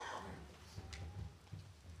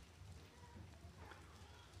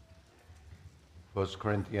First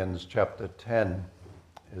Corinthians chapter 10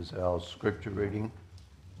 is our scripture reading,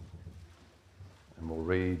 and we'll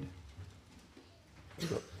read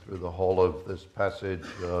through the whole of this passage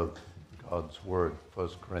of God's Word, 1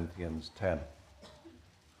 Corinthians 10.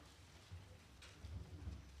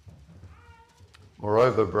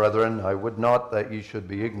 Moreover, brethren, I would not that ye should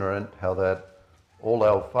be ignorant how that all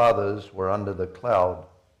our fathers were under the cloud,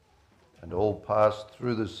 and all passed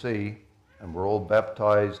through the sea, and were all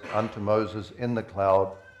baptized unto Moses in the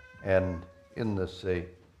cloud and in the sea,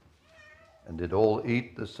 and did all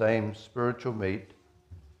eat the same spiritual meat,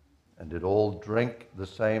 and did all drink the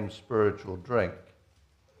same spiritual drink.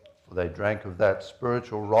 For they drank of that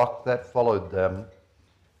spiritual rock that followed them,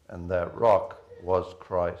 and that rock was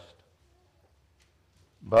Christ.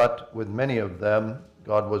 But with many of them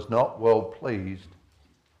God was not well pleased,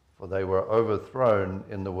 for they were overthrown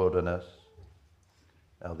in the wilderness.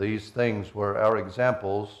 Now these things were our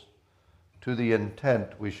examples, to the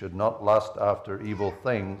intent we should not lust after evil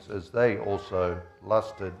things, as they also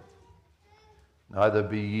lusted. Neither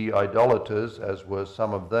be ye idolaters, as were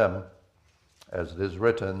some of them. As it is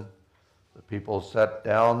written, the people sat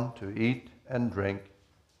down to eat and drink,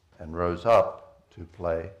 and rose up to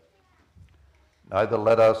play. Neither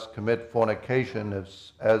let us commit fornication,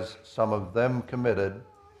 as some of them committed,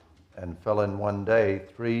 and fell in one day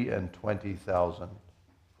 23,000.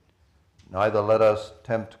 Neither let us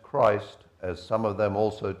tempt Christ, as some of them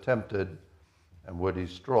also tempted, and were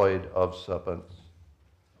destroyed of serpents.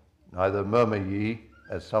 Neither murmur ye,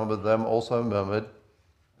 as some of them also murmured,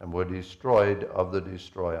 and were destroyed of the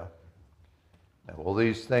destroyer. Now all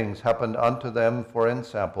these things happened unto them for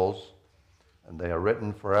ensamples, and they are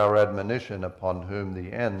written for our admonition, upon whom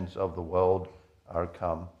the ends of the world are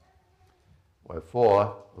come.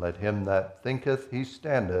 Wherefore, let him that thinketh he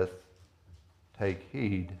standeth take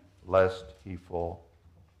heed lest he fall.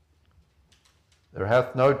 There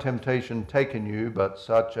hath no temptation taken you, but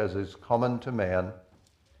such as is common to man.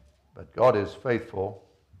 But God is faithful,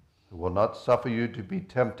 who will not suffer you to be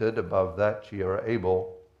tempted above that ye are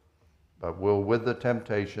able, but will with the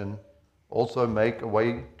temptation also make a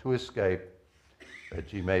way to escape,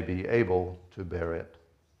 that ye may be able to bear it.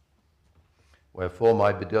 Wherefore,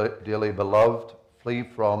 my dearly beloved, flee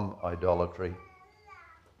from idolatry.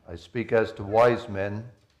 I speak as to wise men.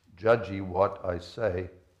 Judge ye what I say.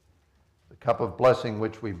 The cup of blessing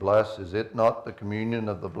which we bless, is it not the communion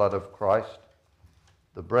of the blood of Christ?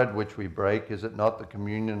 The bread which we break, is it not the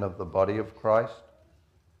communion of the body of Christ?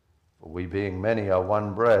 For we being many are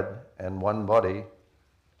one bread and one body,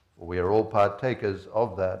 for we are all partakers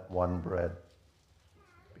of that one bread.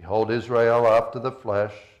 Behold, Israel after the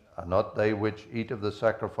flesh, are not they which eat of the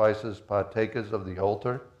sacrifices partakers of the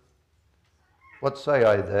altar? What say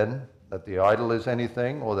I then? That the idol is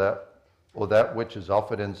anything, or that which is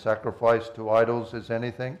offered in sacrifice to idols is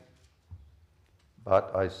anything?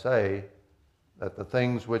 But I say that the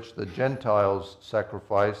things which the Gentiles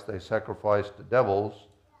sacrifice, they sacrifice to devils,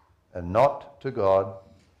 and not to God,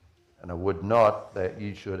 and I would not that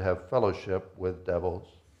ye should have fellowship with devils.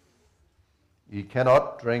 Ye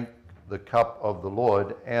cannot drink the cup of the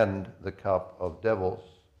Lord and the cup of devils.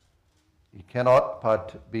 Ye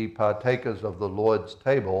cannot be partakers of the Lord's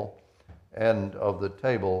table and of the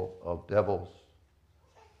table of devils.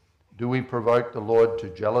 Do we provoke the Lord to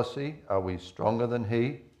jealousy? Are we stronger than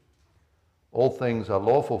he? All things are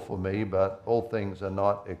lawful for me, but all things are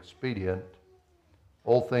not expedient.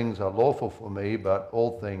 All things are lawful for me, but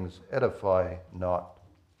all things edify not.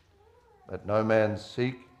 Let no man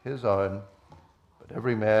seek his own, but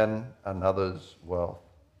every man another's wealth.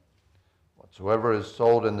 Whatsoever is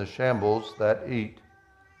sold in the shambles, that eat,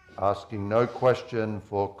 asking no question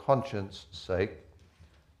for conscience sake,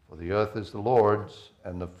 for the earth is the Lord's,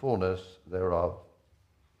 and the fullness thereof.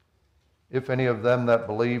 If any of them that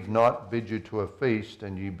believe not bid you to a feast,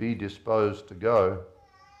 and ye be disposed to go,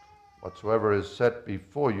 whatsoever is set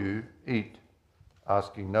before you, eat,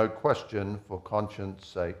 asking no question for conscience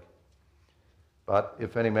sake. But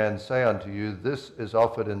if any man say unto you, this is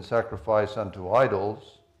offered in sacrifice unto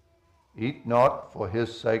idols, eat not for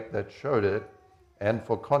his sake that showed it, and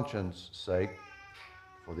for conscience sake,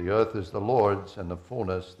 for the earth is the Lord's, and the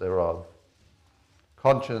fullness thereof.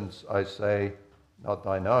 Conscience, I say, not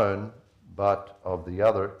thine own, but of the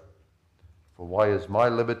other. For why is my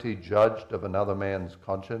liberty judged of another man's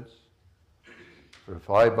conscience? For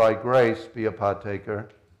if I by grace be a partaker,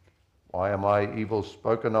 why am I evil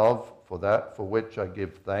spoken of for that for which I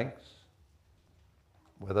give thanks?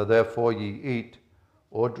 Whether therefore ye eat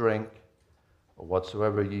or drink, or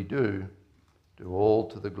whatsoever ye do, do all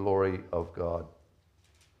to the glory of God.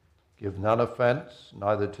 Give none offense,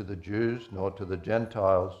 neither to the Jews nor to the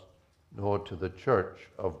Gentiles, nor to the church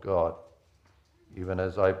of God, even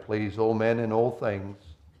as I please all men in all things,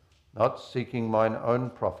 not seeking mine own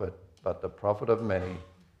profit, but the profit of many,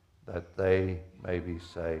 that they may be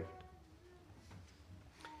saved.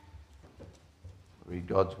 Read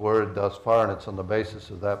God's word thus far, and it's on the basis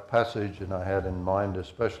of that passage, and I had in mind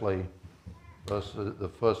especially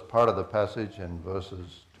the first part of the passage and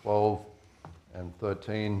verses 12 and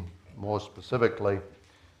 13 more specifically.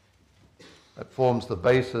 That forms the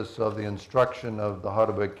basis of the instruction of the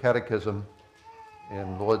Heidelberg Catechism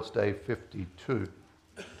in Lord's Day 52.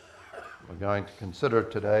 We're going to consider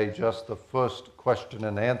today just the first question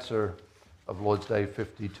and answer of Lord's Day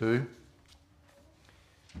 52.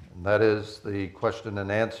 And that is the question and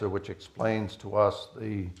answer which explains to us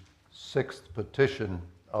the sixth petition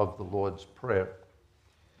of the Lord's Prayer.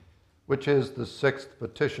 Which is the sixth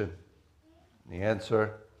petition? The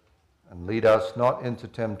answer, and lead us not into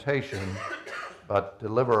temptation, but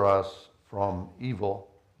deliver us from evil.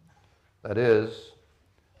 That is,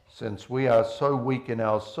 since we are so weak in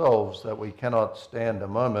ourselves that we cannot stand a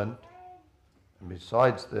moment, and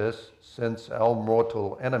besides this, since our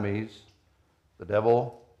mortal enemies, the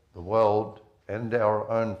devil, the world, and our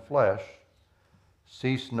own flesh,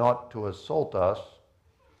 cease not to assault us,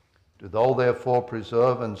 do thou therefore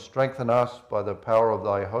preserve and strengthen us by the power of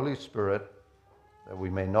thy Holy Spirit, that we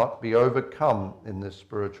may not be overcome in this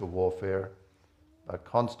spiritual warfare, but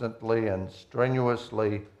constantly and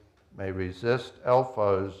strenuously may resist our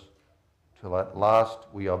foes, till at last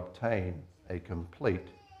we obtain a complete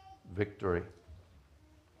victory.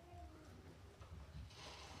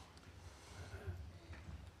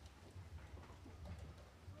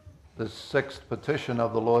 This sixth petition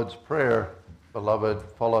of the Lord's Prayer, beloved,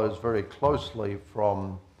 follows very closely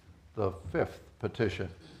from the fifth petition.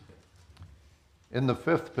 In the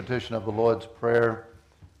fifth petition of the Lord's Prayer,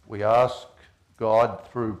 we ask God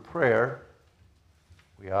through prayer,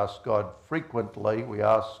 we ask God frequently, we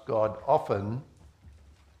ask God often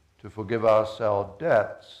to forgive us our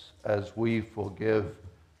debts as we forgive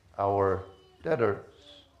our debtors.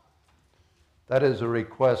 That is a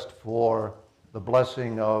request for the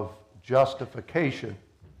blessing of justification.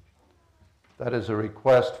 That is a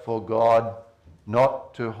request for God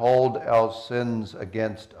not to hold our sins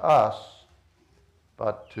against us,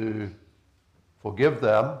 but to forgive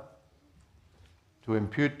them, to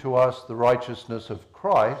impute to us the righteousness of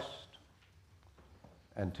Christ,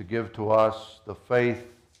 and to give to us the faith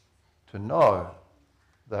to know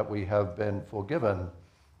that we have been forgiven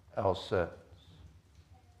our sins.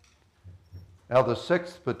 Now, the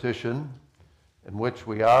sixth petition, in which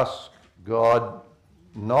we ask God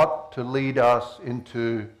not to lead us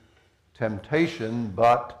into temptation,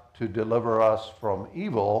 but to deliver us from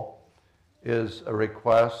evil, is a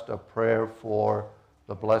request, a prayer for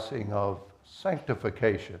the blessing of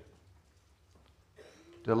sanctification.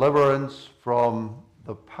 Deliverance from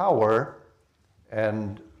the power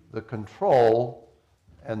and the control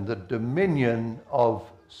and the dominion of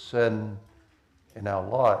sin in our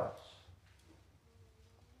lives.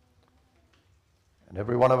 And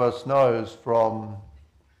every one of us knows from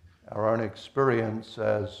our own experience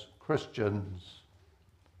as Christians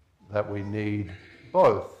that we need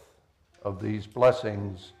both of these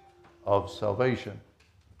blessings of salvation.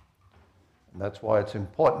 And that's why it's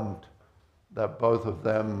important that both of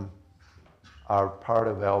them are part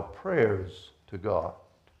of our prayers to God.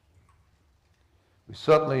 We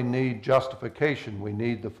certainly need justification. We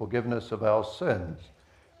need the forgiveness of our sins.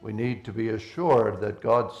 We need to be assured that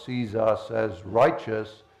God sees us as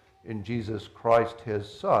righteous in Jesus Christ,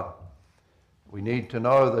 his Son. We need to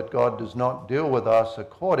know that God does not deal with us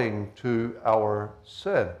according to our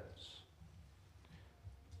sins.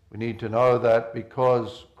 We need to know that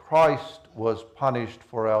because Christ was punished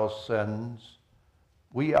for our sins,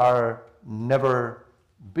 we are never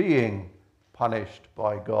being punished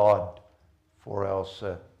by God for our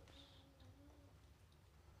sins.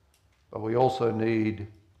 But we also need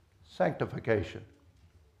sanctification.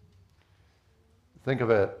 Think of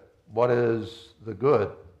it. What is the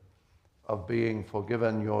good of being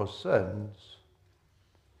forgiven your sins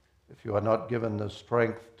if you are not given the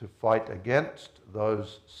strength to fight against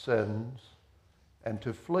those sins and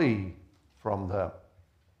to flee from them?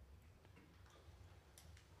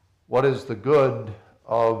 What is the good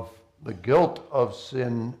of the guilt of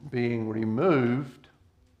sin being removed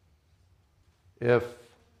if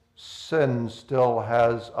sin still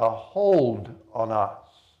has a hold on us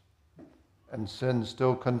and sin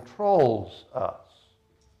still controls us,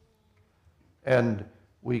 and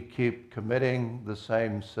we keep committing the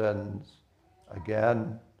same sins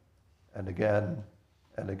again and again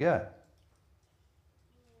and again?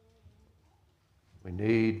 We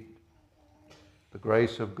need the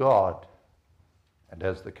grace of God. And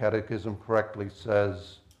as the Catechism correctly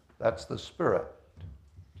says, that's the Spirit.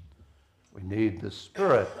 We need the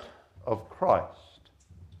Spirit of Christ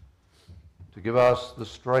to give us the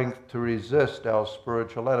strength to resist our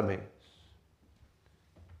spiritual enemies,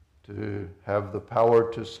 to have the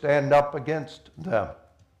power to stand up against them,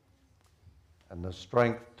 and the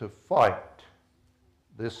strength to fight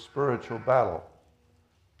this spiritual battle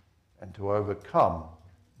and to overcome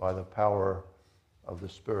by the power of the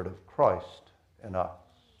Spirit of Christ in us.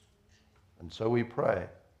 And so we pray,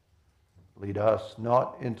 lead us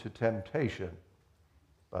not into temptation,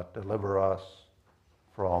 but deliver us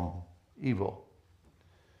from evil.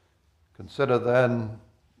 Consider then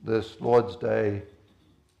this Lord's Day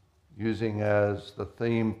using as the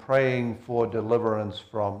theme, praying for deliverance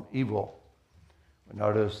from evil. We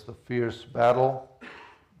notice the fierce battle,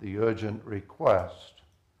 the urgent request,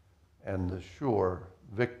 and the sure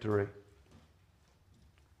victory.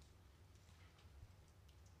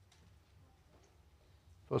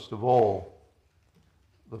 First of all,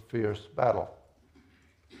 the fierce battle.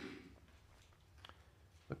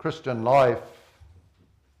 The Christian life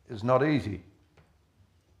is not easy.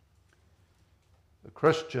 The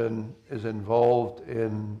Christian is involved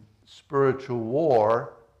in spiritual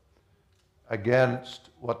war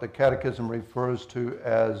against what the Catechism refers to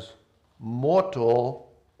as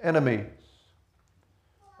mortal enemies.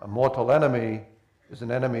 A mortal enemy is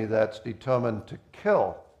an enemy that's determined to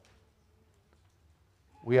kill.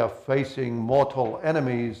 We are facing mortal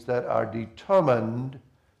enemies that are determined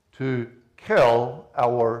to kill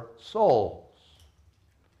our souls,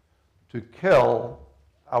 to kill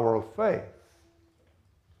our faith.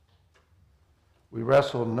 We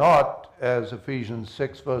wrestle not, as Ephesians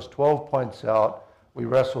 6 verse 12 points out, we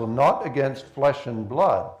wrestle not against flesh and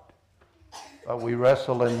blood, but we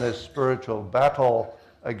wrestle in this spiritual battle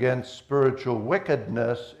against spiritual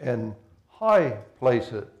wickedness in high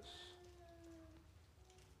places.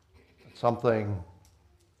 It's something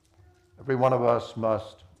every one of us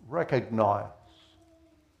must recognize,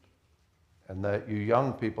 and that you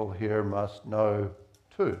young people here must know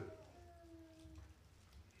too.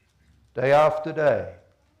 Day after day,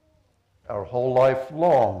 our whole life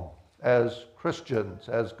long, as Christians,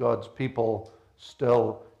 as God's people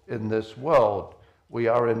still in this world, we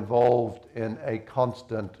are involved in a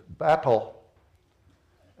constant battle.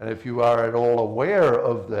 And if you are at all aware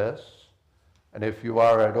of this, and if you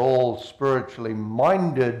are at all spiritually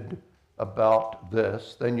minded about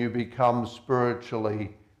this, then you become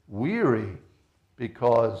spiritually weary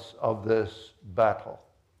because of this battle.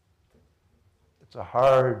 It's a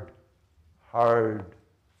hard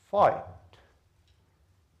fight.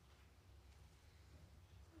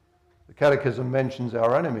 The Catechism mentions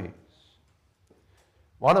our enemies.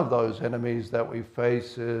 One of those enemies that we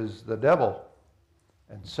face is the devil.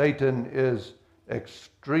 And Satan is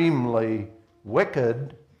extremely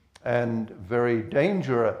wicked and very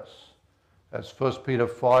dangerous. As 1 Peter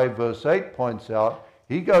 5 verse 8 points out,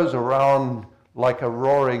 he goes around like a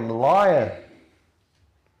roaring lion,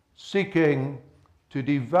 seeking to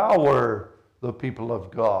devour the people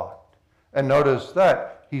of God. And notice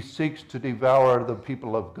that he seeks to devour the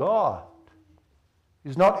people of God.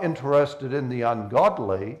 He's not interested in the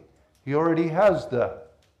ungodly. He already has them.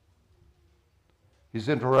 He's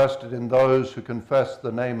interested in those who confess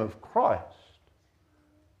the name of Christ.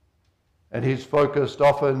 And he's focused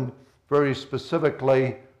often very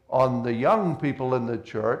specifically on the young people in the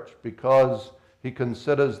church because he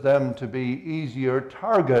considers them to be easier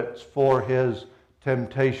targets for his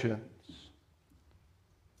temptations,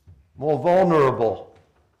 more vulnerable,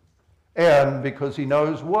 and because he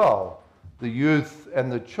knows well the youth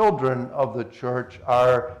and the children of the church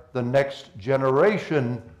are the next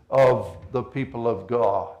generation of the people of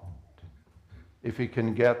God. If he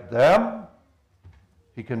can get them,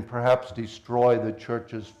 he can perhaps destroy the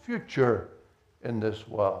church's future in this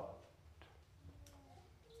world.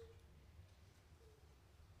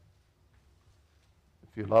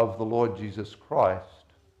 If you love the Lord Jesus Christ,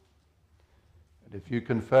 and if you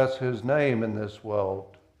confess his name in this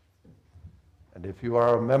world, and if you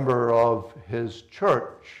are a member of his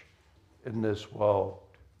church in this world,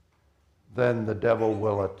 then the devil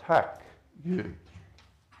will attack you.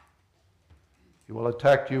 He will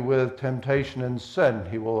attack you with temptation and sin.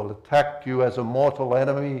 He will attack you as a mortal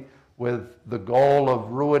enemy with the goal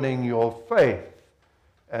of ruining your faith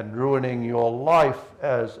and ruining your life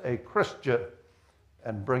as a Christian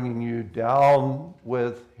and bringing you down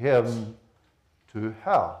with him to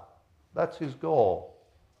hell. That's his goal.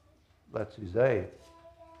 That's his aim.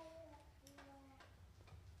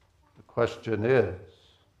 The question is,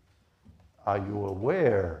 are you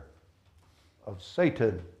aware of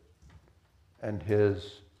Satan and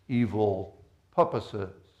his evil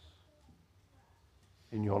purposes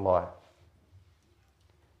in your life?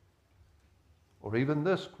 Or even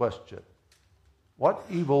this question: what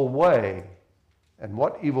evil way and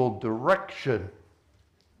what evil direction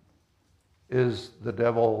is the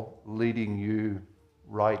devil leading you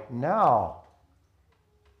right now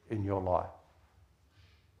in your life?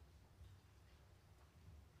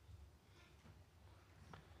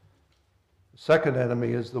 The second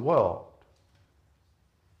enemy is the world.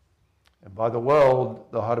 And by the world,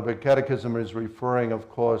 the Heidelberg Catechism is referring, of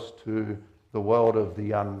course, to the world of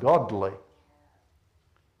the ungodly.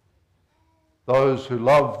 Those who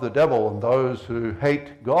love the devil, and those who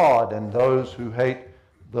hate God, and those who hate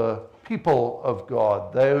the people of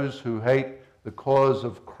God, those who hate the cause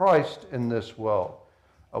of Christ in this world.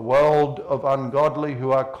 A world of ungodly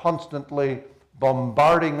who are constantly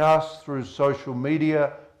bombarding us through social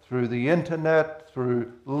media, through the internet,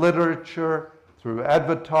 through literature, through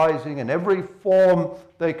advertising, in every form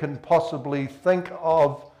they can possibly think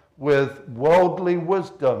of, with worldly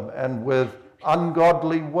wisdom and with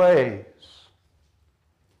ungodly ways,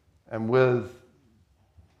 and with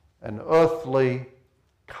an earthly,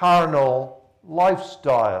 carnal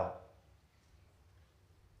lifestyle.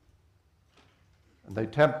 And they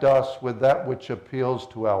tempt us with that which appeals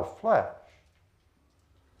to our flesh,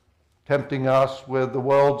 tempting us with the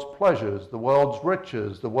world's pleasures, the world's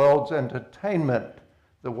riches, the world's entertainment,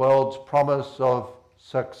 the world's promise of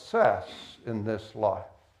success in this life.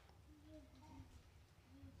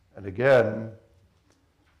 And again,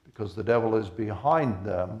 because the devil is behind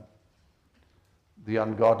them, the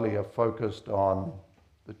ungodly are focused on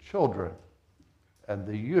the children and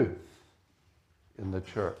the youth in the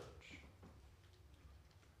church.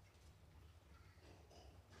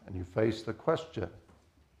 And you face the question: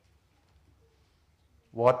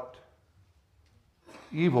 what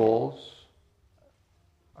evils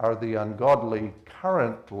are the ungodly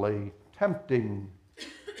currently tempting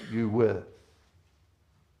you with?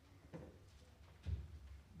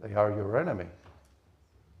 They are your enemy.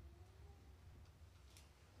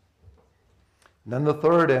 And then the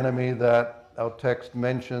third enemy that our text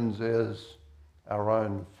mentions is our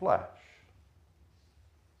own flesh.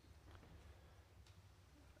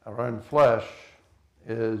 Our own flesh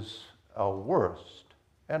is our worst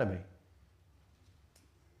enemy.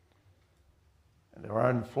 And our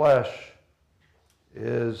own flesh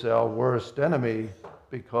is our worst enemy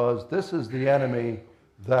because this is the enemy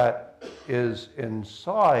that is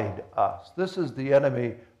inside us. This is the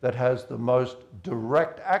enemy that has the most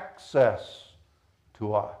direct access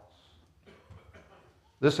to us.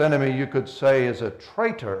 This enemy, you could say, is a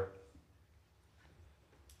traitor.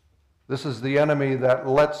 This is the enemy that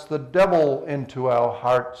lets the devil into our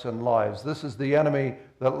hearts and lives. This is the enemy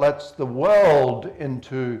that lets the world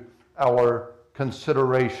into our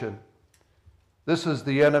consideration. This is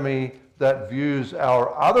the enemy that views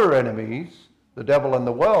our other enemies, the devil and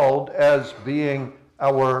the world, as being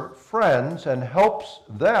our friends and helps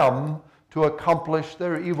them to accomplish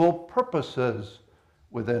their evil purposes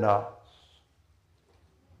within us.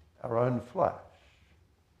 Our own flesh.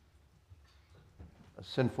 A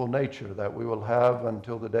sinful nature that we will have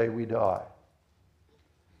until the day we die.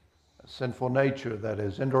 A sinful nature that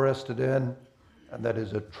is interested in and that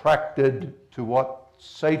is attracted to what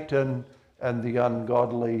Satan and the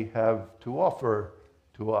ungodly have to offer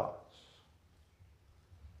to us.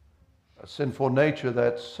 A sinful nature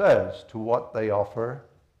that says to what they offer,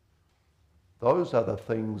 those are the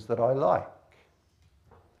things that I like.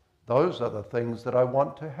 Those are the things that I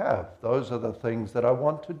want to have. Those are the things that I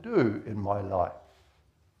want to do in my life.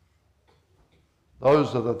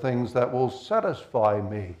 Those are the things that will satisfy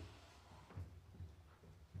me.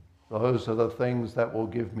 Those are the things that will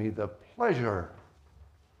give me the pleasure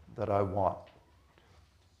that I want.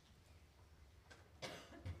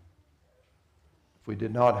 If we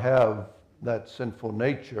did not have that sinful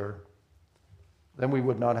nature, then we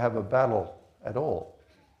would not have a battle at all.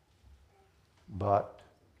 But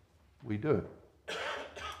we do.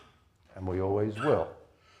 And we always will.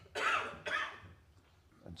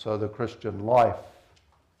 And so the Christian life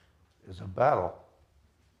is a battle.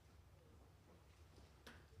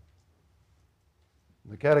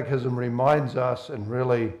 The Catechism reminds us, and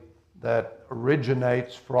really that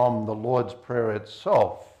originates from the Lord's Prayer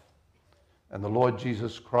itself, and the Lord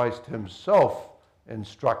Jesus Christ himself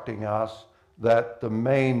instructing us that the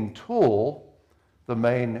main tool, the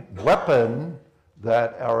main weapon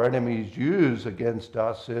that our enemies use against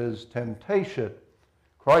us is temptation.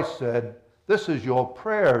 Christ said, "This is your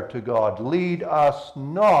prayer to God. Lead us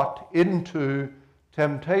not into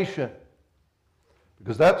temptation."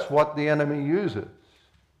 Because that's what the enemy uses.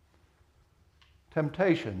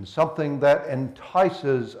 Temptation, something that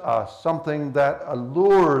entices us, something that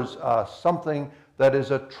allures us, something that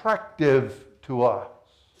is attractive to us.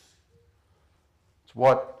 It's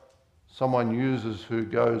what someone uses who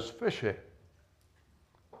goes fishing.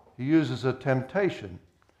 He uses a temptation.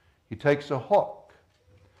 He takes a hook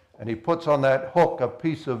and he puts on that hook a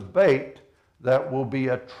piece of bait that will be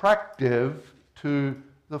attractive to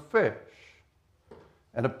the fish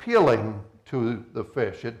and appealing to the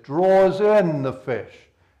fish. It draws in the fish.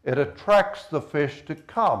 It attracts the fish to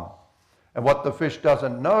come. And what the fish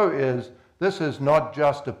doesn't know is this is not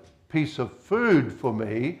just a piece of food for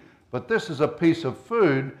me, but this is a piece of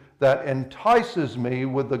food that entices me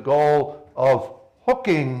with the goal of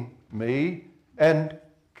hooking me and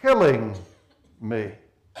killing me.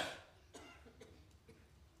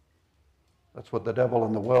 That's what the devil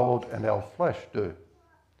and the world and our flesh do.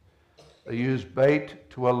 They use bait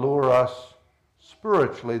to allure us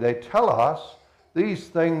spiritually. They tell us these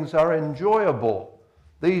things are enjoyable.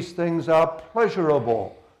 These things are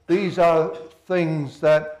pleasurable. These are things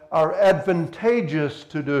that are advantageous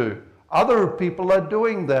to do. Other people are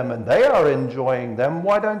doing them and they are enjoying them.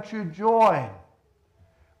 Why don't you join?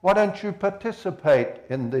 Why don't you participate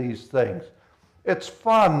in these things? It's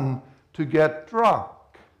fun to get drunk.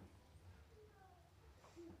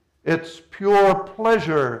 It's pure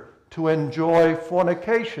pleasure to enjoy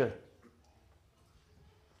fornication.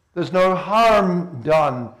 There's no harm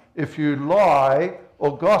done if you lie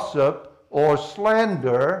or gossip or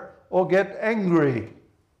slander or get angry.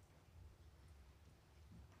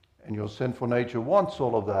 And your sinful nature wants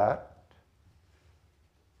all of that,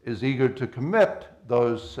 is eager to commit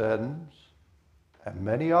those sins and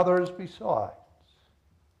many others besides.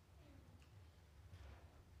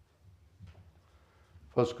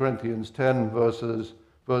 1 Corinthians 10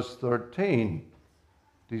 verse 13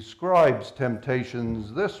 describes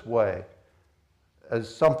temptations this way,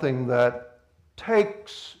 as something that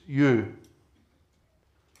takes you.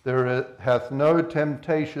 There hath no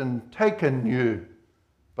temptation taken you,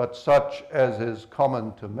 but such as is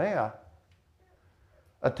common to man.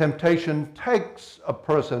 A temptation takes a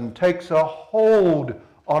person, takes a hold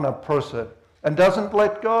on a person, and doesn't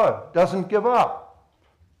let go, doesn't give up.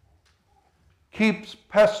 Keeps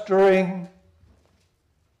pestering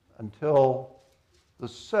until the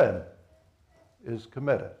sin is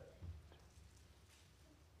committed.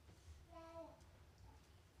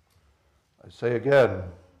 I say again,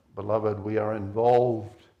 beloved, we are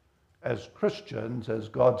involved as Christians, as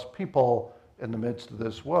God's people in the midst of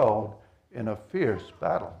this world, in a fierce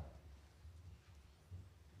battle.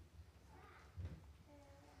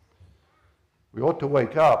 We ought to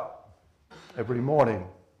wake up every morning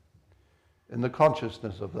in the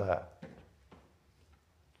consciousness of that.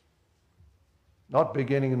 Not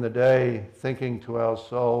beginning the day thinking to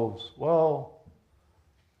ourselves, well,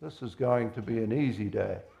 this is going to be an easy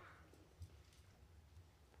day.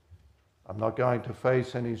 I'm not going to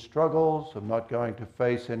face any struggles. I'm not going to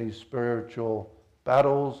face any spiritual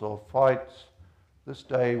battles or fights. This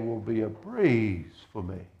day will be a breeze for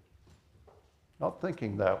me. Not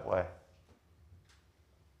thinking that way.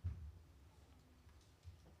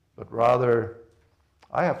 But rather,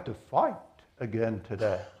 I have to fight again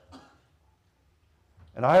today.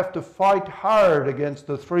 And I have to fight hard against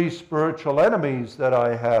the three spiritual enemies that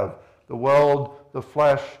I have: the world, the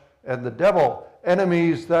flesh, and the devil.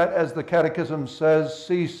 Enemies that, as the Catechism says,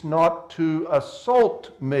 cease not to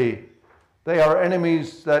assault me. They are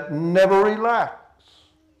enemies that never relax.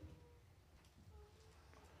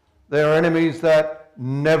 They are enemies that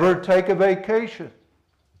never take a vacation.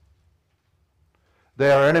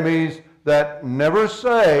 They are enemies that never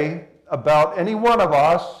say about any one of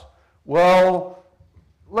us, well,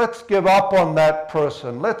 let's give up on that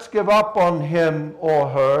person. Let's give up on him or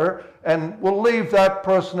her, and we'll leave that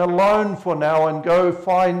person alone for now and go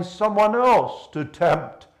find someone else to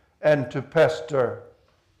tempt and to pester.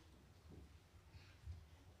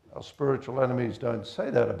 Our spiritual enemies don't say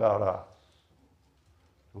that about us,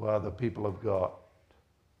 who are the people of God.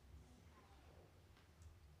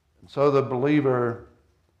 And so the believer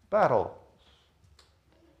battles.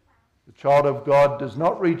 The child of God does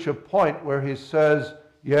not reach a point where he says,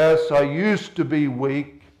 yes, I used to be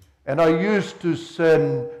weak and I used to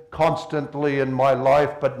sin constantly in my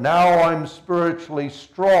life, but now I'm spiritually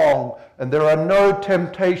strong and there are no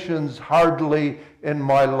temptations hardly in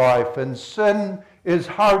my life, and sin is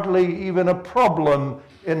hardly even a problem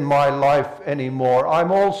in my life anymore.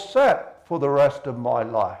 I'm all set for the rest of my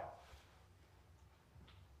life.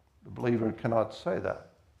 The believer cannot say that.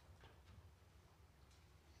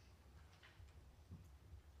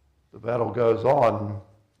 The battle goes on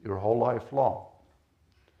your whole life long.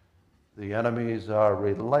 The enemies are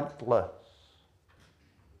relentless.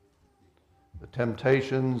 The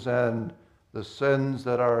temptations and the sins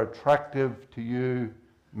that are attractive to you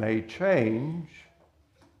may change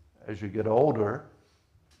as you get older,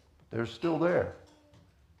 but they're still there.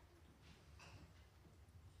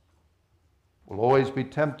 We'll always be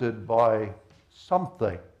tempted by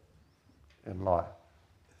something in life,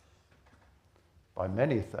 by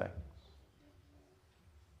many things.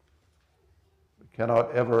 We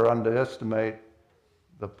cannot ever underestimate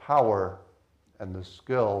the power and the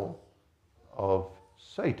skill of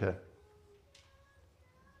Satan.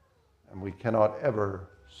 And we cannot ever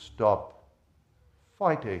stop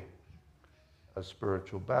fighting a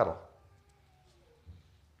spiritual battle.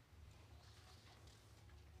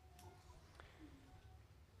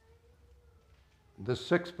 The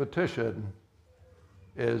sixth petition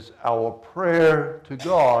is our prayer to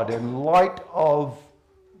God in light of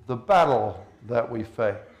the battle that we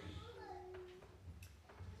face.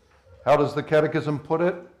 How does the Catechism put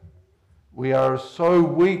it? We are so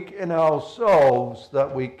weak in ourselves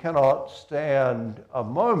that we cannot stand a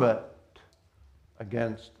moment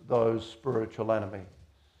against those spiritual enemies.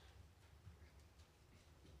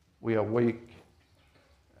 We are weak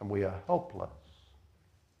and we are helpless.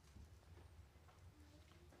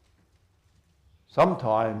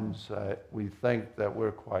 Sometimes we think that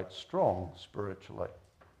we're quite strong spiritually.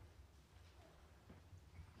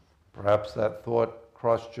 Perhaps that thought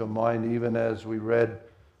crossed your mind even as we read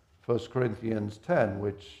 1 Corinthians 10,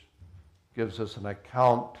 which gives us an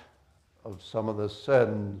account of some of the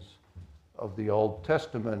sins of the Old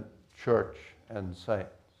Testament church and saints.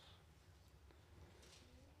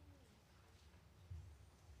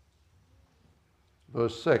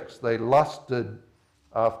 Verse 6, they lusted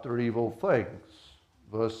after evil things.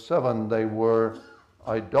 Verse 7, they were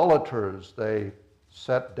idolaters. They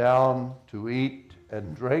sat down to eat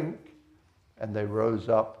and drink, and they rose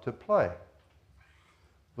up to play.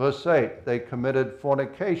 Verse 8, they committed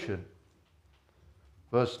fornication.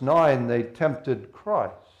 Verse 9, they tempted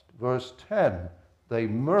Christ. Verse 10, they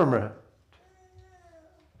murmured.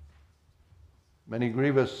 Many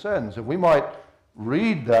grievous sins. And we might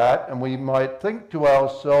read that and we might think to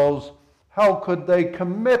ourselves, how could they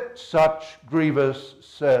commit such grievous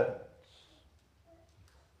sins?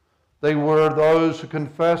 They were those who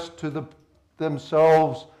confessed to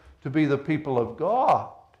themselves to be the people of God.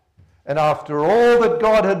 And after all that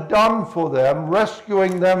God had done for them,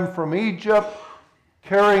 rescuing them from Egypt,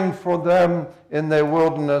 caring for them in their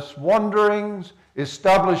wilderness wanderings,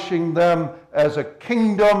 establishing them as a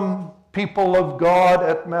kingdom people of God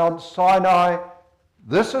at Mount Sinai,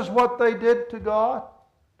 this is what they did to God?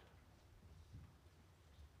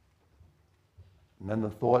 And then the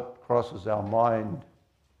thought crosses our mind,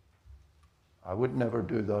 I would never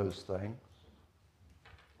do those things.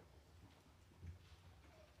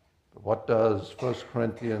 But what does 1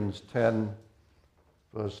 Corinthians 10,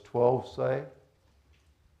 verse 12 say?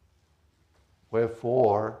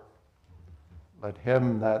 Wherefore, let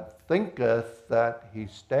him that thinketh that he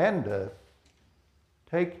standeth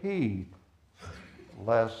take heed,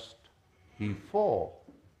 lest he fall.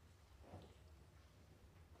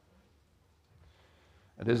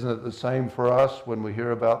 And isn't it the same for us when we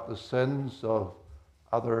hear about the sins of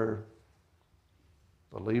other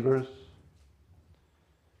believers?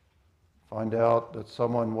 Find out that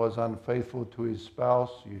someone was unfaithful to his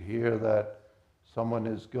spouse. You hear that someone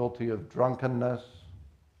is guilty of drunkenness.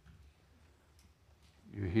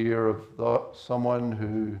 You hear of someone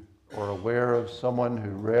who, or aware of someone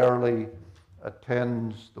who rarely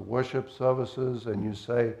attends the worship services, and you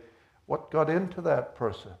say, what got into that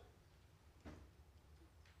person?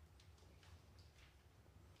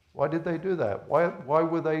 Why did they do that? Why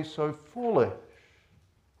were they so foolish?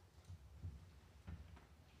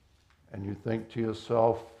 And you think to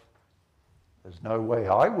yourself, there's no way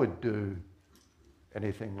I would do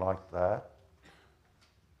anything like that.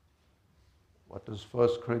 What does 1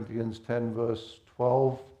 Corinthians 10 verse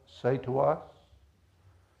 12 say to us?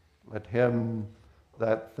 Let him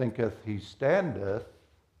that thinketh he standeth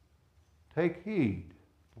take heed,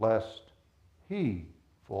 lest he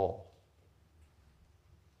fall.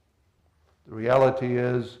 The reality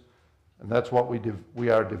is, and that's what we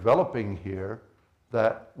are developing here,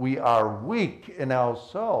 that we are weak in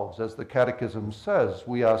ourselves, as the Catechism says.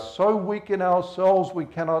 We are so weak in ourselves we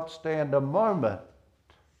cannot stand a moment.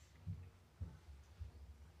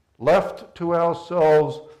 Left to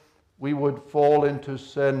ourselves, we would fall into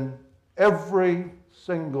sin every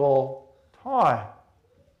single time.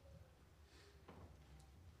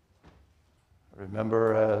 I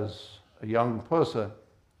remember as a young person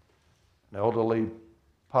An elderly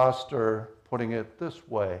pastor putting it this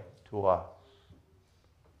way to us: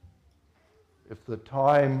 if the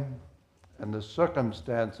time and the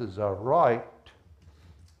circumstances are right,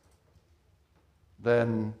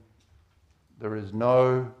 then there is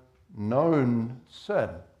no known sin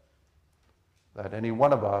that any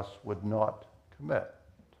one of us would not commit.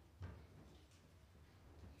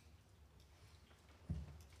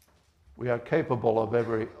 We are capable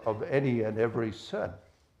of any and every sin.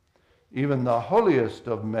 Even the holiest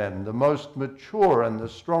of men, the most mature and the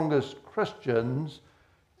strongest Christians,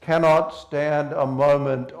 cannot stand a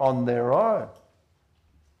moment on their own.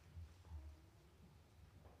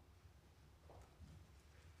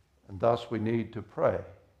 And thus we need to pray.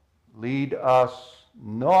 Lead us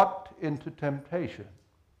not into temptation,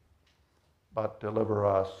 but deliver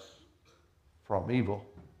us from evil.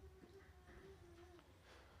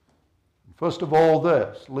 First of all,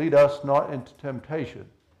 this: lead us not into temptation.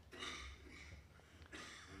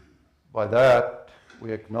 By that,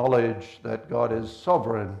 we acknowledge that God is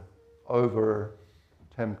sovereign over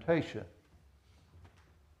temptation.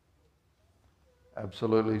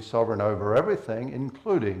 Absolutely sovereign over everything,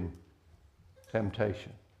 including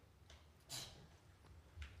temptation.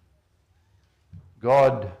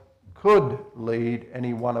 God could lead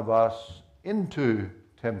any one of us into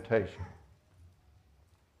temptation.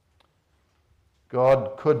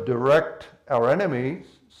 God could direct our enemies,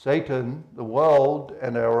 Satan, the world,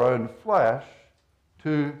 and our own flesh,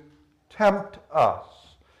 to tempt us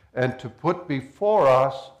and to put before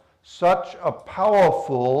us such a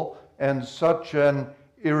powerful and such an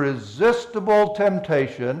irresistible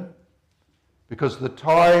temptation, because the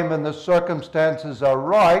time and the circumstances are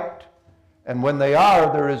right, and when they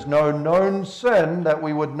are, there is no known sin that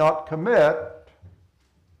we would not commit.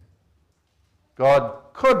 God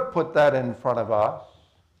could put that in front of us,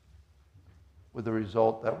 with the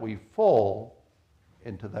result that we fall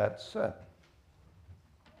into that sin.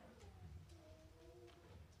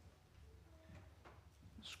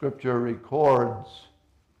 Scripture records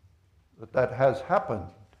that has happened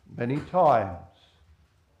many times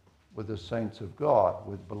with the saints of God,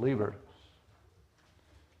 with believers.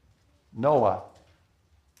 Noah,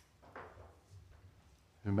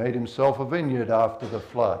 who made himself a vineyard after the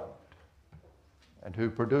flood, and who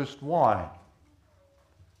produced wine,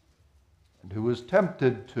 and who was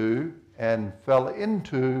tempted to and fell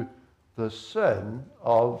into the sin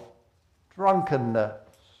of drunkenness.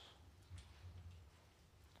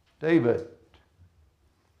 David,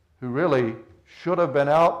 who really should have been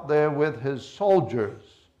out there with his soldiers,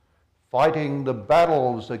 fighting the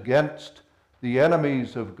battles against the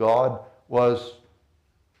enemies of God, was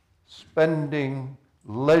spending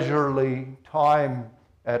leisurely time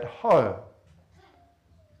at home.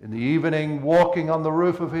 In the evening, walking on the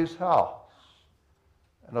roof of his house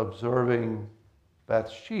and observing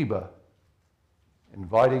Bathsheba,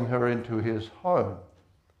 inviting her into his home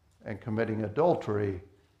and committing adultery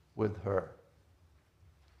with her.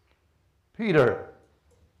 Peter,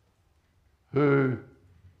 who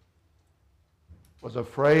was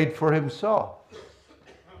afraid for himself,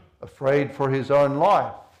 afraid for his own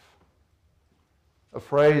life,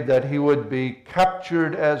 afraid that he would be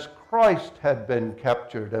captured as Christ had been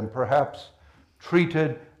captured, and perhaps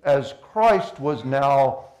treated as Christ was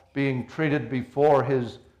now being treated before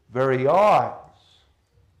his very eyes.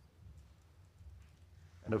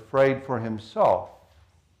 And afraid for himself,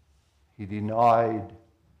 he denied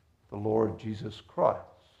the Lord Jesus Christ.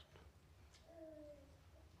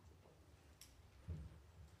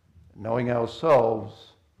 Knowing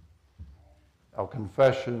ourselves, our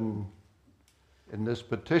confession in this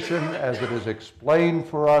petition, as it is explained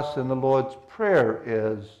for us in the Lord's Prayer,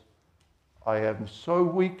 is, I am so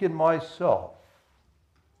weak in myself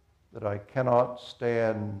that I cannot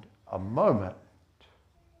stand a moment.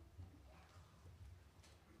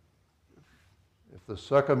 If the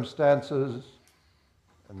circumstances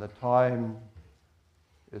and the time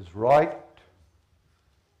is right,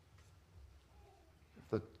 if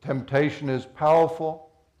the temptation is powerful,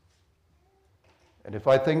 and if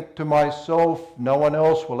I think to myself, no one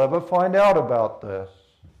else will ever find out about this,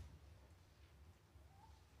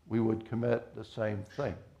 we would commit the same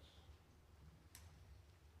things.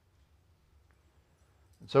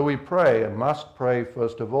 And so we pray, and must pray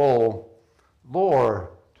first of all, Lord,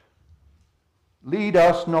 lead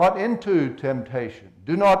us not into temptation.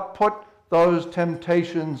 Do not put those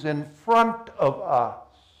temptations in front of us.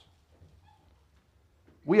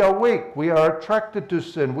 We are weak. We are attracted to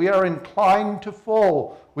sin. We are inclined to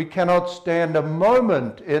fall. We cannot stand a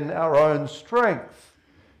moment in our own strength.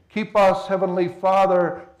 Keep us, Heavenly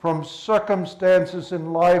Father, from circumstances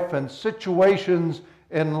in life and situations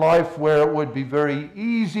in life where it would be very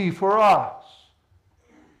easy for us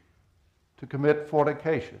to commit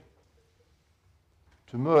fornication,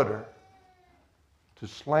 to murder, to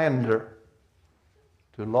slander,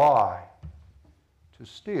 to lie, to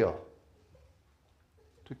steal,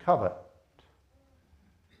 to covet,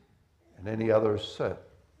 and any other sin.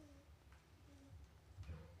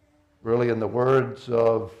 Really, in the words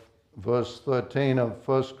of verse 13 of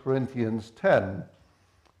 1 Corinthians 10,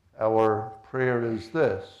 our prayer is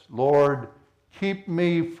this: Lord, keep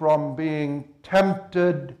me from being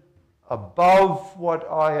tempted above what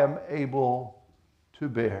I am able to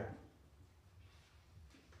bear.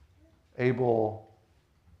 Able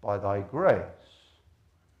by thy grace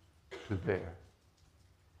to bear.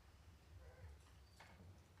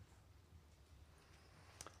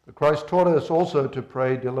 But Christ taught us also to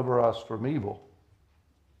pray, deliver us from evil.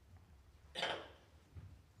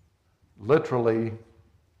 Literally,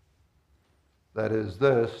 that is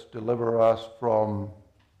this: deliver us from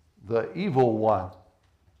the evil one,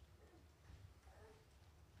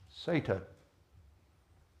 Satan,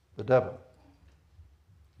 the devil.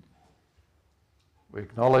 We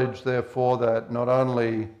acknowledge, therefore, that not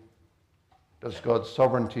only does God's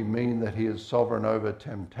sovereignty mean that he is sovereign over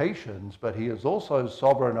temptations, but he is also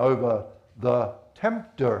sovereign over the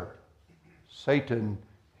tempter, Satan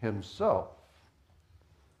himself.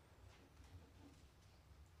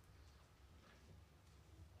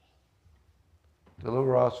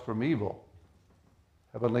 Deliver us from evil.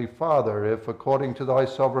 Heavenly Father, if according to thy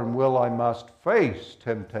sovereign will I must face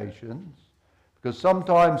temptations, because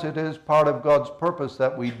sometimes it is part of God's purpose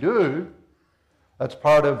that we do, that's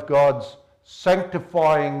part of God's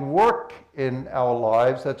sanctifying work in our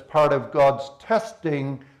lives, that's part of God's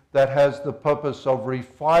testing that has the purpose of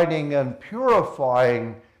refining and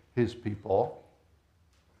purifying his people.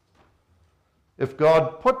 If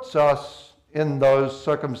God puts us in those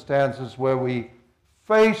circumstances where we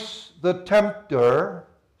face the tempter,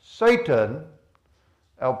 Satan,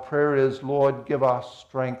 our prayer is, Lord, give us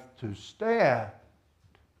strength to stand.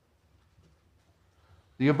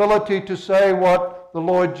 The ability to say what the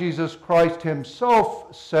Lord Jesus Christ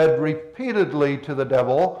himself said repeatedly to the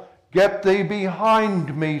devil, "Get thee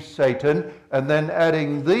behind me, Satan," and then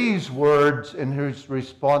adding these words in his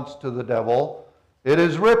response to the devil, "It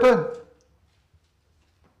is written.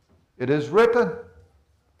 It is written."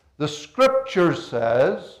 The Scripture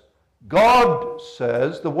says, God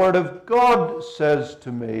says, the Word of God says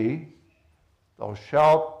to me, thou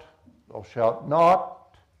shalt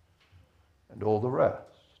not, and all the rest.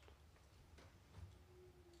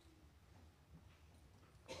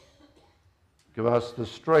 Give us the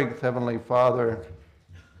strength, Heavenly Father,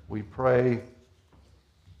 we pray,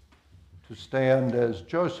 to stand as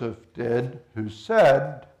Joseph did, who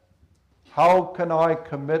said, "How can I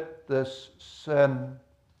commit this sin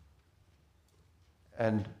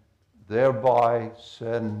and thereby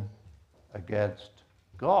sin against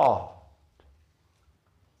God?"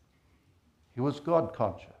 He was God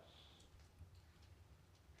conscious.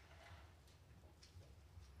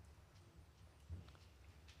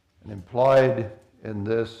 And implied in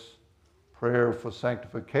this prayer for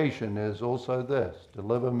sanctification is also this: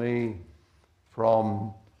 deliver me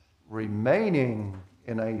from remaining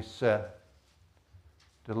in a sin.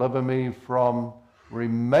 Deliver me from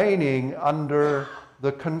remaining under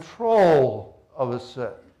the control of a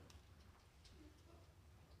sin.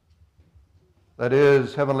 That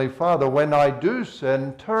is, Heavenly Father, when I do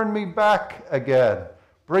sin, turn me back again.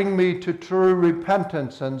 Bring me to true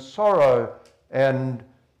repentance and sorrow and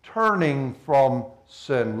turning from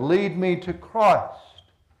sin. Lead me to Christ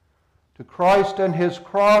and his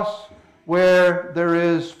cross, where there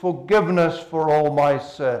is forgiveness for all my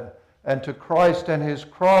sin, and to Christ and his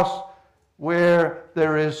cross, where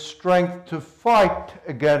there is strength to fight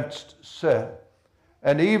against sin.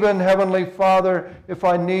 And even, Heavenly Father, if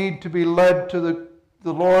I need to be led to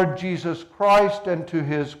the Lord Jesus Christ and to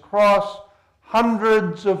his cross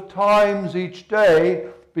hundreds of times each day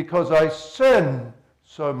because I sin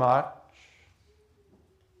so much,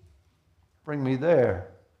 bring me there,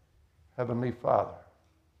 Heavenly Father.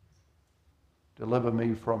 Deliver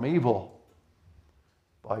me from evil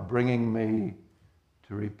by bringing me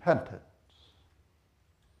to repentance.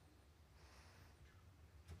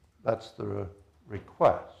 That's the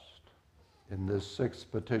request in this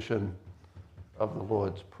sixth petition of the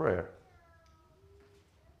Lord's Prayer.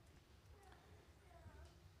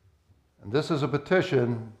 And this is a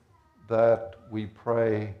petition that we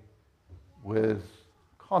pray with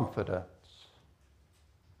confidence.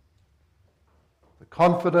 The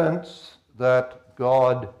confidence that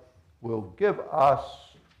God will give us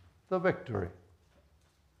the victory.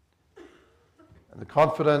 And the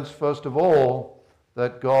confidence, first of all,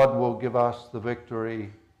 that God will give us the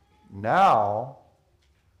victory now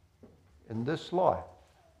in this life.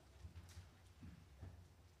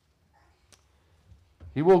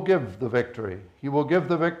 He will give the victory. He will give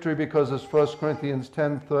the victory because, as 1 Corinthians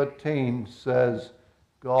 10:13 says,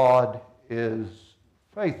 God is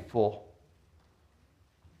faithful.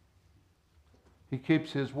 He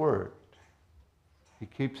keeps his word. He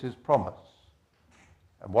keeps his promise.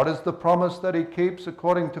 And what is the promise that he keeps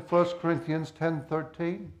according to 1 Corinthians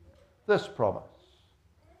 10:13? This promise.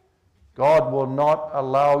 God will not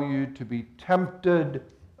allow you to be tempted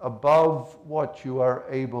above what you are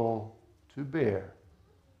able to bear.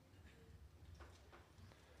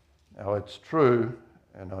 Now it's true,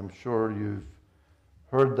 and I'm sure you've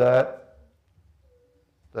heard that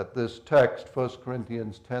this text, 1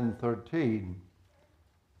 Corinthians 10:13,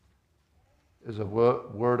 is a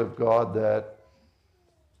word of God that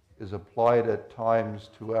is applied at times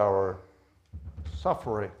to our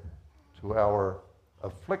suffering, to our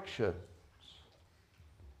afflictions.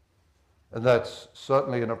 And that's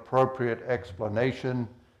certainly an appropriate explanation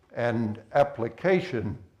and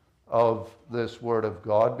application of this word of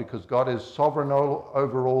God, because God is sovereign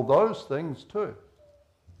over all those things too.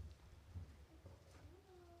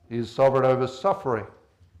 He is sovereign over suffering.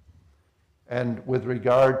 And with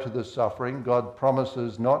regard to the suffering, God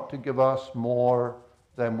promises not to give us more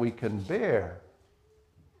than we can bear.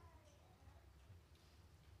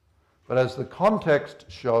 But as the context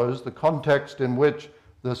shows, the context in which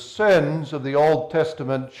the sins of the Old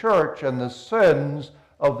Testament church and the sins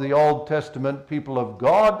of the Old Testament people of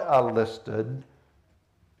God are listed,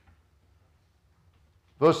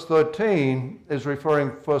 verse 13 is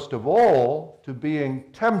referring first of all to being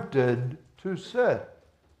tempted to sin.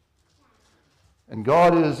 And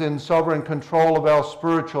God is in sovereign control of our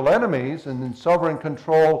spiritual enemies and in sovereign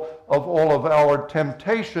control of all of our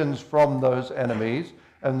temptations from those enemies.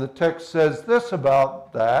 And the text says this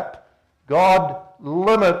about that: God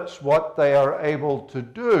limits what they are able to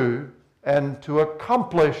do and to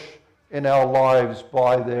accomplish in our lives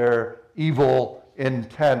by their evil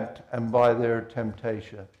intent and by their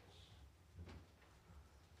temptations,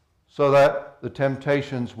 so that the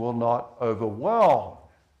temptations will not overwhelm,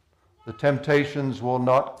 the temptations will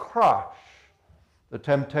not crush, the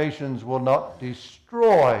temptations will not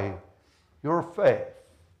destroy your faith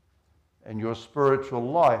and your spiritual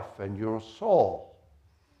life and your soul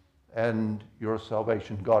and your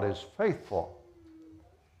salvation. God is faithful.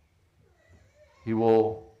 He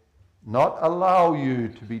will not allow you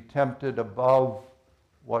to be tempted above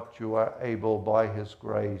what you are able by his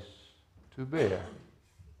grace to bear.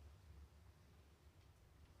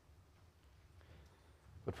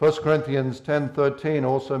 But 1 Corinthians 10:13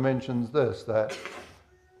 also mentions this, that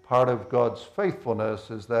part of God's faithfulness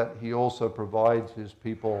is that he also provides his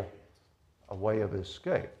people a way of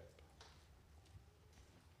escape.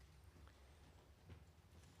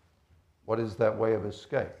 What is that way of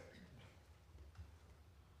escape?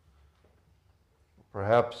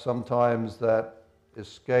 Perhaps sometimes that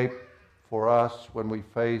escape for us when we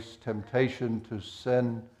face temptation to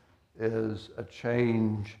sin is a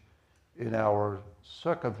change in our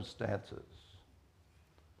circumstances.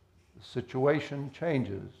 The situation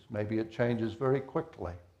changes. Maybe it changes very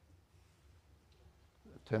quickly.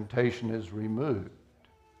 The temptation is removed,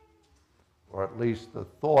 or at least the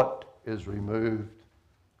thought is removed.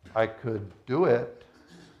 I could do it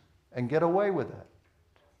and get away with it,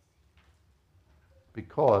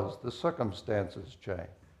 because the circumstances change.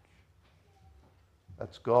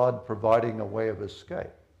 That's God providing a way of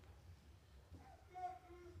escape.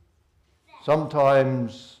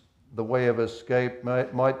 Sometimes the way of escape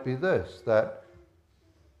might be this, that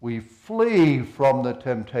we flee from the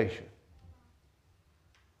temptation.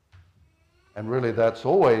 And really that's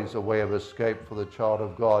always a way of escape for the child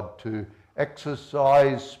of God, to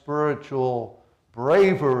exercise spiritual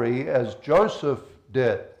bravery as Joseph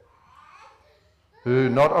did, who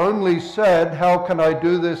not only said, how can I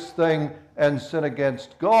do this thing and sin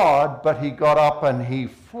against God, but he got up and he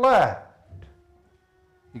fled.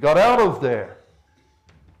 He got out of there.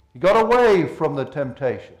 He got away from the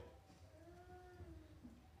temptation.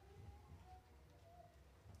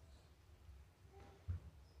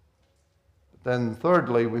 But then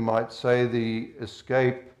thirdly, we might say the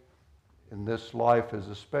escape in this life is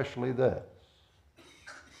especially this: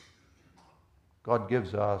 God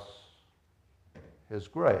gives us his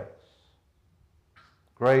grace.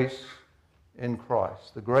 Grace in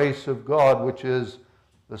Christ. The grace of God, which is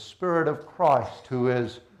the Spirit of Christ, who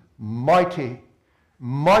is mighty,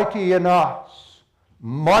 mighty in us,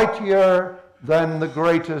 mightier than the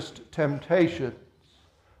greatest temptations.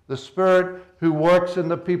 the Spirit who works in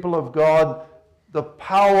the people of God the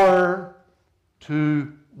power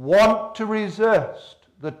to want to resist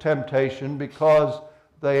the temptation because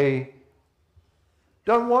they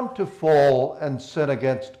don't want to fall and sin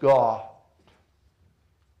against God.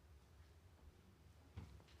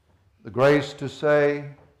 The grace to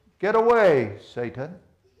say, "Get away, Satan."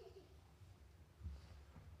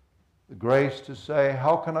 The grace to say,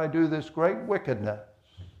 "How can I do this great wickedness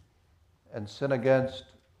and sin against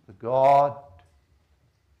the God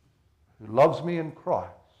who loves me in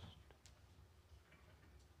Christ,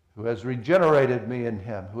 who has regenerated me in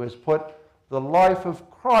him, who has put the life of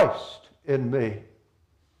Christ in me,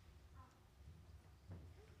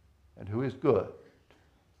 and who is good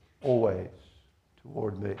always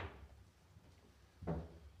toward me."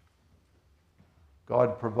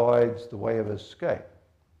 God provides the way of escape.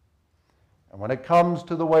 And when it comes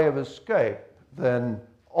to the way of escape, then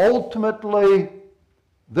ultimately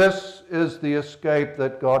this is the escape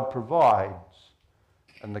that God provides.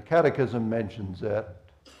 And the Catechism mentions it.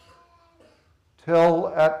 Till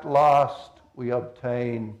at last we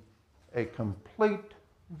obtain a complete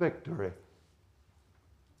victory.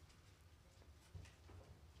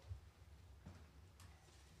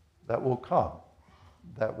 That will come,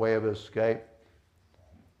 that way of escape,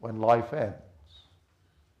 when life ends.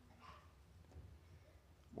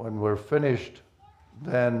 When we're finished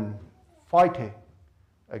then fighting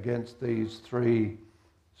against these three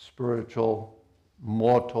spiritual,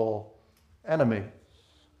 mortal enemies.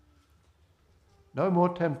 No more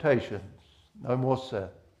temptations, no more sins.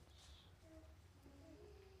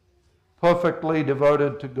 Perfectly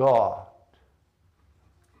devoted to God,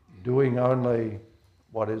 doing only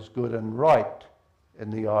what is good and right in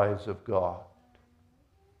the eyes of God.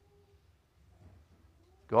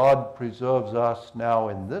 God preserves us now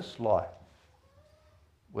in this life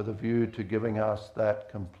with a view to giving us that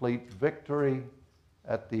complete victory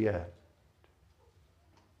at the end.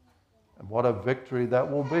 And what a victory that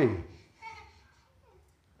will be.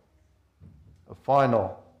 A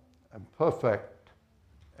final and perfect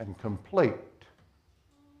and complete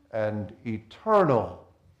and eternal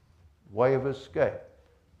way of escape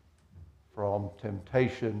from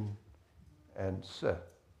temptation and sin.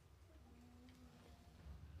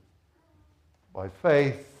 By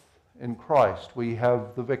faith in Christ, we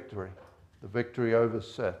have the victory over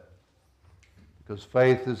sin, because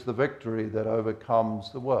faith is the victory that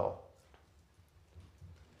overcomes the world.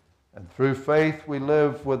 And through faith, we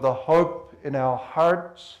live with the hope in our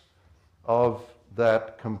hearts of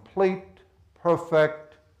that complete,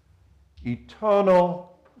 perfect,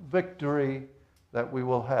 eternal victory that we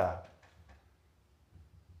will have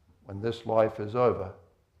when this life is over.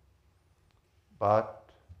 But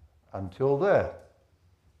until then,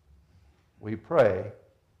 we pray,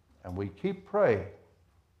 and we keep praying,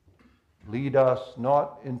 lead us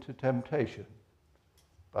not into temptation,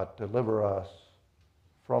 but deliver us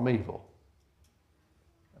from evil.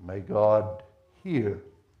 And may God hear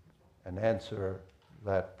and answer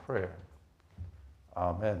that prayer.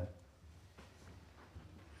 Amen.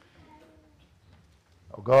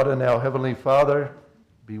 O God and our Heavenly Father,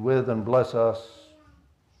 be with and bless us,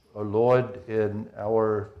 O Lord, in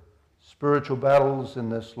our spiritual battles in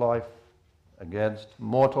this life against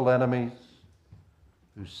mortal enemies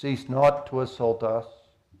who cease not to assault us.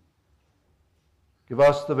 Give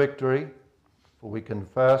us the victory, for we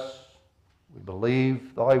confess, we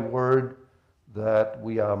believe thy word, that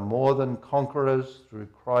we are more than conquerors through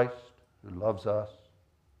Christ who loves us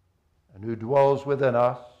and who dwells within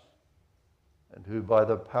us, and who by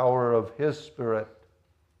the power of his Spirit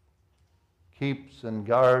keeps and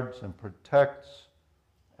guards and protects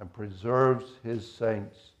and preserves his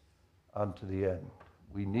saints unto the end.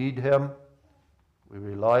 We need him. We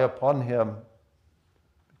rely upon him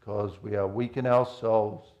because we are weak in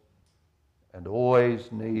ourselves and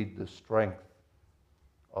always need the strength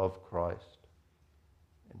of Christ.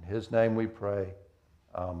 In his name we pray.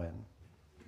 Amen.